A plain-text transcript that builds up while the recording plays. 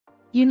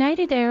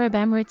United Arab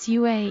Emirates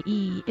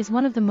UAE is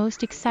one of the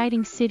most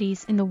exciting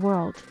cities in the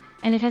world,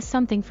 and it has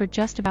something for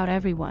just about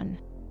everyone.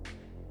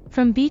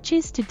 From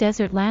beaches to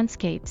desert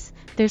landscapes,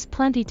 there's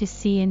plenty to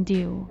see and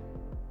do.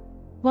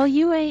 While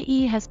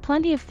UAE has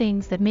plenty of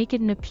things that make it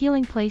an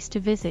appealing place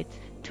to visit,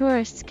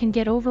 tourists can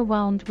get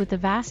overwhelmed with the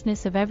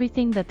vastness of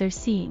everything that they're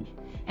seeing,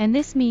 and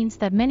this means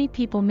that many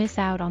people miss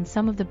out on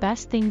some of the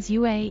best things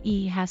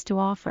UAE has to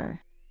offer.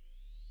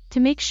 To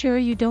make sure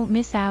you don't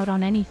miss out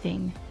on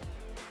anything,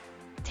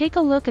 take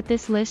a look at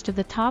this list of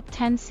the top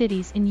 10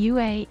 cities in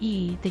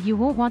UAE that you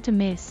won't want to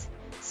miss,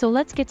 so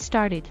let's get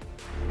started.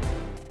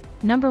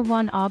 Number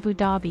 1. Abu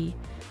Dhabi,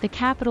 the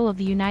capital of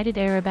the United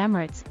Arab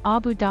Emirates.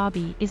 Abu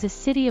Dhabi is a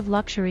city of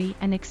luxury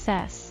and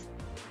excess.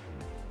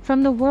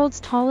 From the world's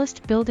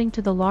tallest building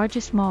to the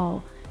largest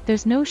mall,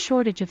 there's no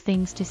shortage of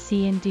things to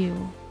see and do.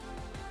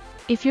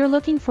 If you're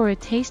looking for a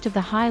taste of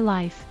the high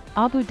life,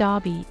 Abu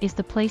Dhabi is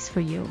the place for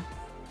you.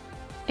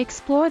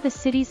 Explore the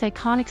city's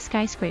iconic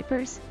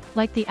skyscrapers,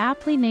 like the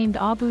aptly named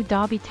Abu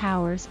Dhabi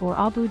Towers or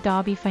Abu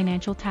Dhabi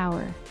Financial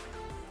Tower.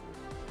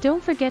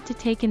 Don't forget to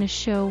take in a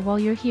show while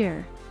you're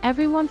here.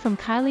 Everyone from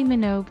Kylie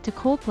Minogue to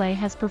Coldplay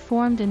has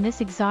performed in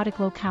this exotic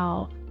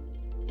locale.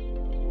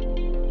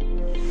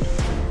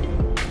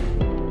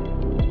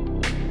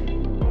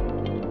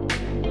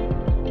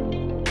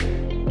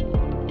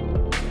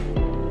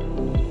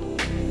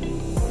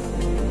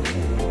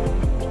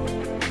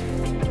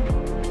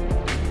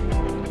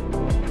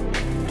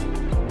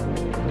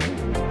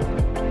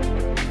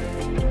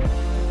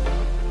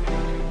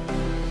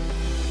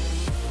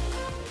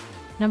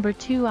 Number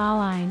 2.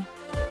 Al Ain.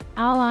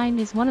 Al Ain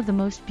is one of the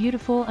most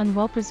beautiful and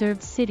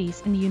well-preserved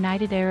cities in the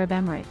United Arab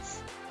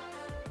Emirates.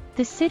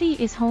 The city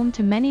is home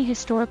to many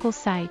historical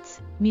sites,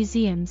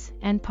 museums,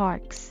 and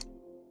parks.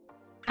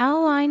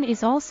 Al Ain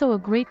is also a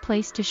great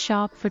place to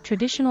shop for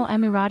traditional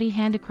Emirati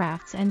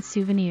handicrafts and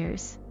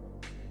souvenirs.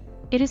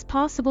 It is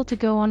possible to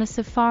go on a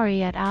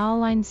safari at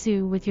Al Ain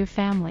Zoo with your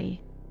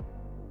family.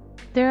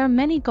 There are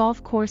many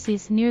golf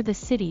courses near the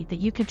city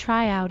that you can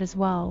try out as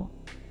well.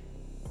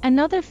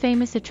 Another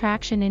famous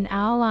attraction in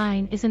Al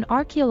Ain is an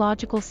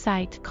archaeological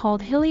site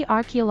called Hilli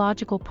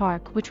Archaeological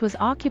Park, which was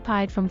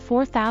occupied from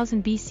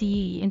 4000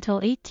 BCE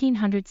until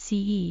 1800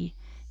 CE.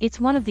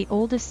 It's one of the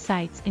oldest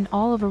sites in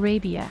all of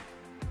Arabia.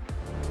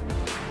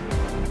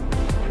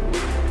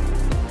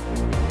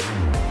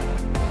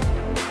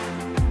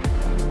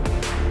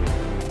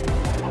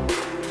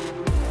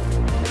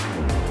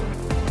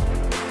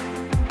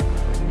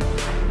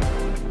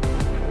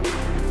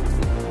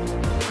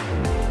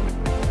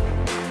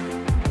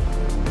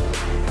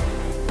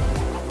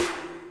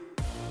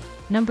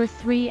 Number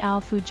 3. Al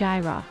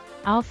Fujairah.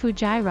 Al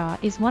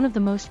Fujairah is one of the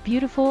most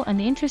beautiful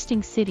and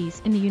interesting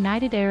cities in the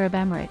United Arab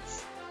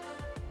Emirates.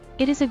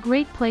 It is a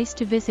great place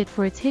to visit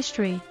for its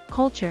history,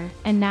 culture,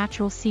 and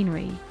natural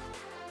scenery.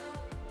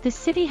 The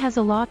city has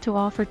a lot to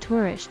offer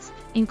tourists,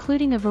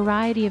 including a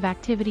variety of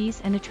activities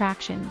and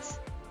attractions.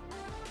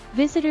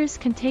 Visitors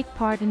can take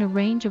part in a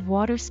range of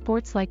water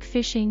sports like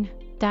fishing,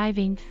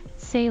 diving,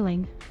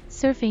 sailing,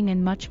 surfing,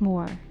 and much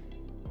more.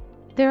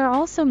 There are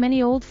also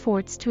many old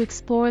forts to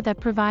explore that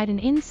provide an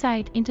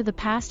insight into the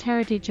past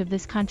heritage of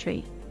this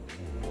country.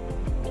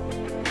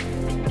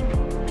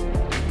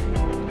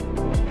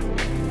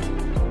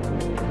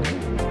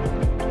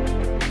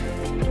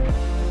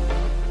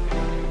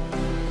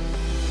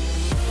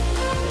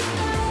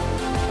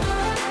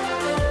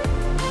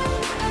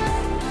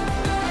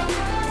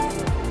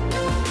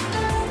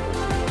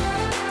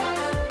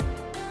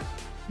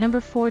 Number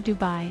 4.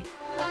 Dubai.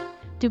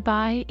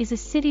 Dubai is a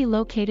city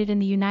located in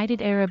the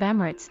United Arab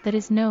Emirates that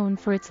is known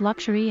for its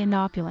luxury and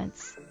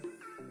opulence.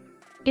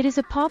 It is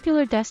a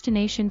popular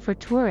destination for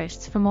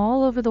tourists from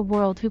all over the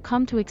world who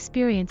come to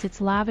experience its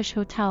lavish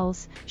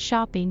hotels,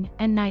 shopping,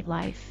 and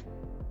nightlife.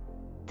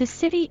 The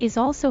city is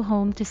also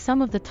home to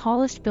some of the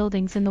tallest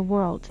buildings in the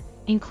world,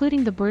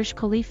 including the Burj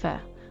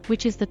Khalifa,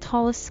 which is the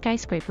tallest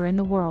skyscraper in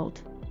the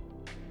world.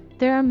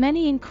 There are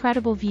many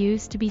incredible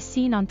views to be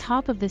seen on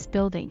top of this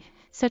building,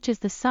 such as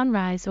the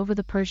sunrise over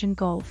the Persian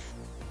Gulf.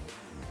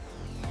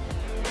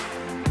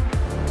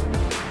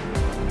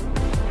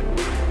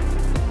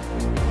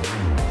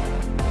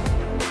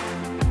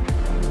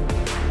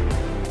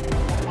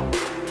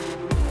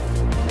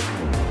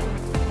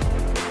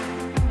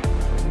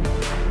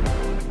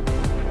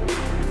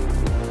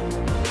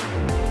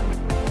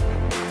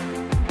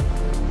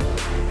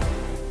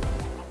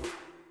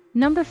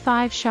 Number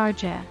 5.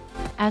 Sharjah.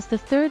 As the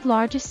third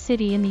largest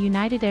city in the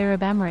United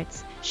Arab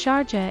Emirates,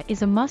 Sharjah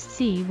is a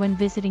must-see when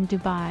visiting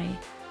Dubai.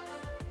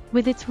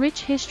 With its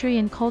rich history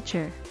and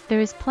culture, there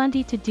is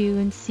plenty to do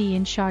and see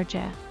in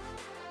Sharjah.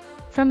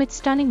 From its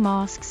stunning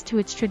mosques to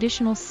its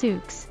traditional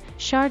souks,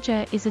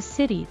 Sharjah is a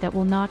city that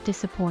will not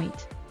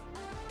disappoint.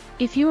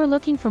 If you are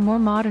looking for more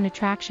modern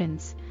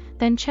attractions,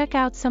 then check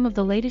out some of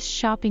the latest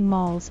shopping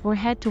malls or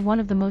head to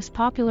one of the most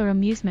popular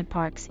amusement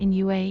parks in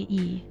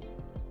UAE.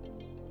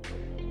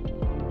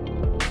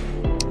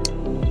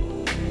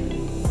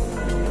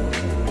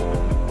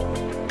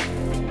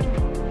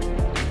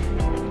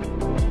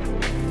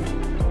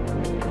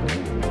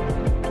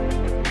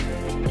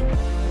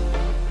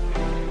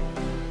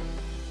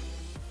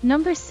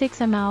 Number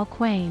 6, Al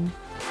Quain.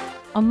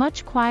 A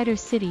much quieter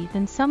city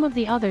than some of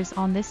the others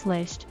on this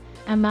list,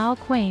 Al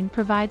Quain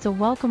provides a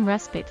welcome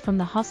respite from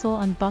the hustle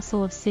and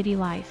bustle of city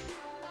life.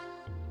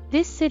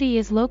 This city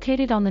is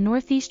located on the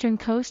northeastern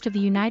coast of the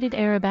United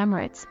Arab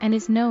Emirates and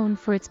is known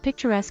for its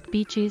picturesque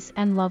beaches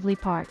and lovely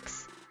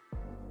parks.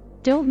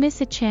 Don't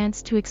miss a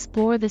chance to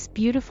explore this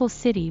beautiful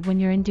city when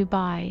you're in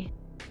Dubai.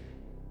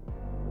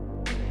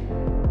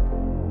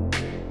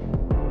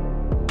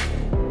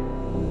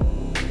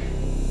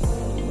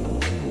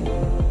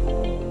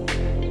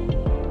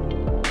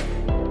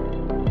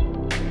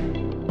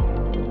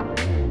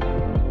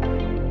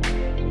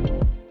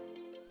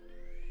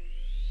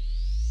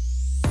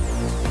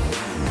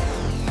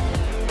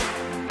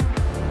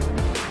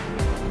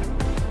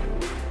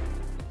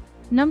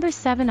 Number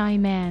 7,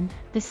 Amman.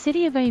 The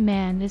city of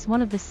Amman is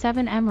one of the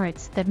 7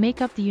 emirates that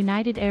make up the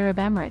United Arab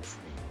Emirates,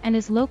 and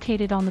is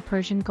located on the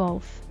Persian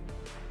Gulf.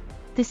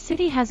 The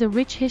city has a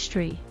rich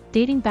history,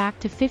 dating back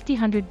to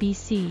 5000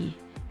 BC,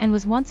 and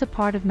was once a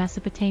part of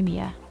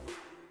Mesopotamia.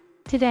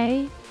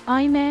 Today,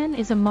 Amman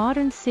is a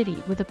modern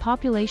city with a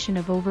population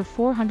of over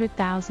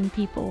 400,000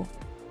 people.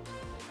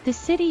 The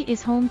city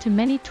is home to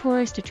many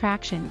tourist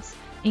attractions,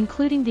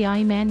 including the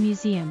Amman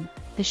Museum,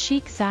 the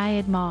Sheikh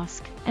Zayed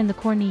Mosque, and the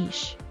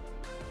Corniche.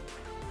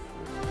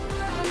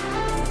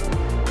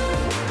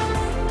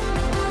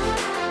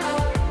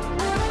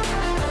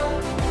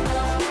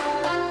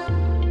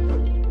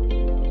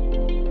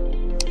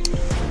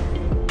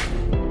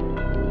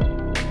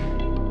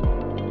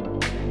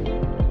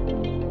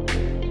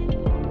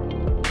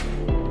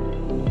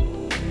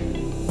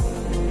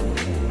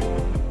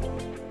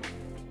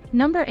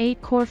 Number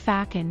 8, Khor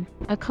Fakkan.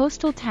 A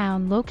coastal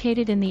town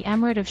located in the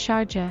Emirate of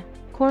Sharjah,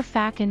 Khor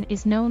Fakkan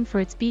is known for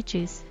its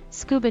beaches,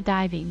 scuba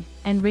diving,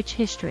 and rich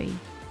history.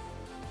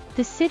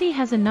 The city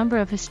has a number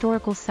of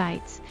historical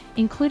sites,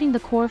 including the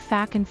Khor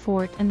Fakkan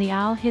Fort and the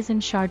Al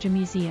Hizn Sharjah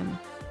Museum.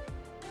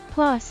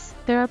 Plus,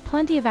 there are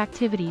plenty of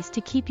activities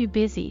to keep you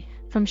busy,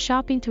 from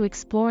shopping to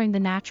exploring the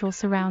natural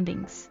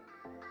surroundings.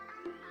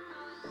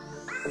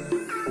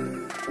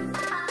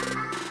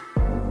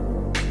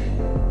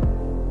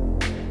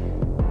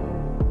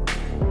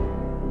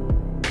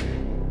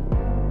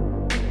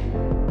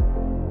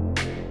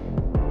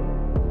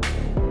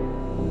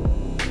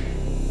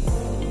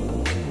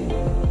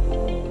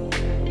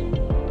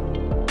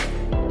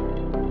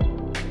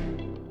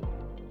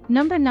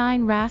 Number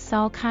 9, Ras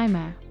Al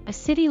Khaimah. A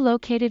city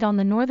located on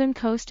the northern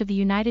coast of the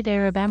United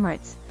Arab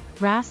Emirates,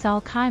 Ras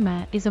Al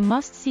Khaimah is a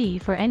must-see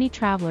for any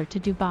traveler to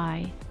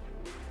Dubai.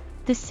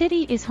 The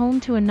city is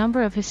home to a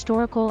number of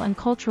historical and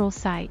cultural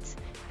sites,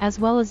 as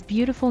well as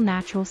beautiful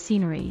natural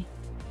scenery.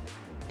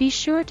 Be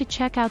sure to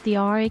check out the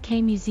Rak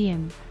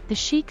Museum, the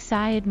Sheikh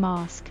Zayed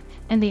Mosque,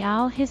 and the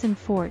Al Hizn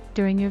Fort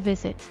during your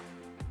visit.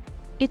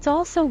 It's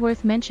also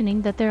worth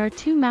mentioning that there are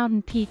 2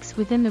 mountain peaks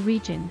within the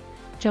region,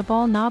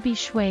 Jabal Nabi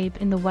Shwaib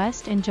in the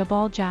west and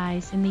Jabal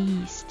Jais in the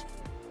east.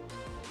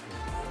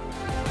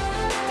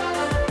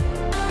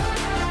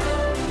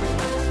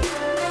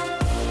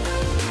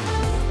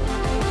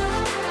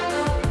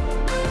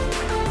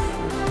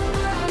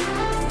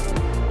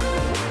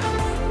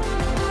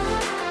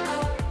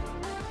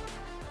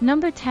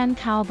 Number 10,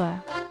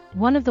 Kalba.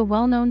 One of the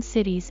well-known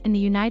cities in the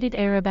United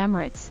Arab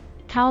Emirates,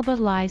 Kalba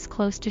lies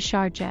close to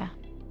Sharjah.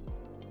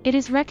 It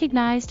is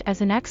recognized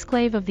as an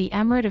exclave of the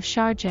Emirate of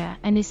Sharjah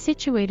and is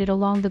situated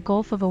along the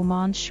Gulf of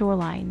Oman's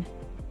shoreline.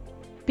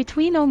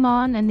 Between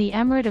Oman and the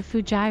Emirate of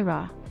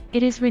Fujairah,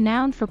 it is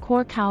renowned for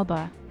Khor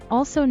Kalba,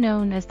 also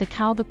known as the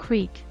Kalba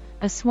Creek,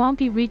 a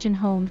swampy region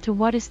home to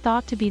what is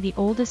thought to be the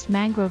oldest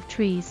mangrove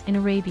trees in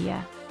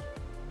Arabia.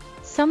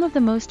 Some of the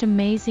most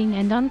amazing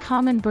and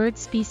uncommon bird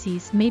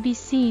species may be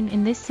seen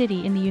in this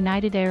city in the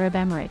United Arab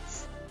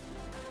Emirates.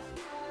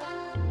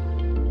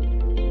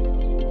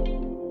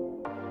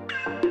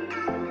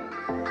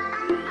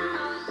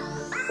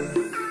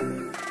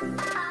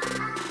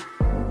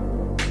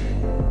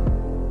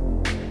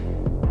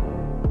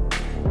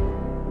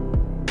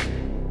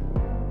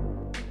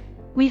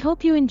 We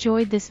hope you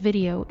enjoyed this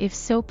video. If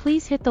so,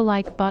 please hit the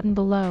like button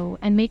below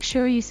and make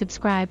sure you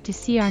subscribe to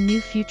see our new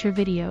future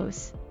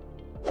videos.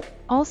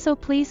 Also,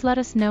 please let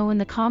us know in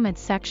the comments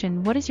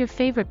section what is your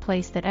favorite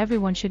place that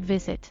everyone should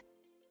visit.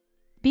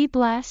 Be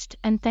blessed,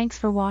 and thanks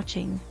for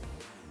watching.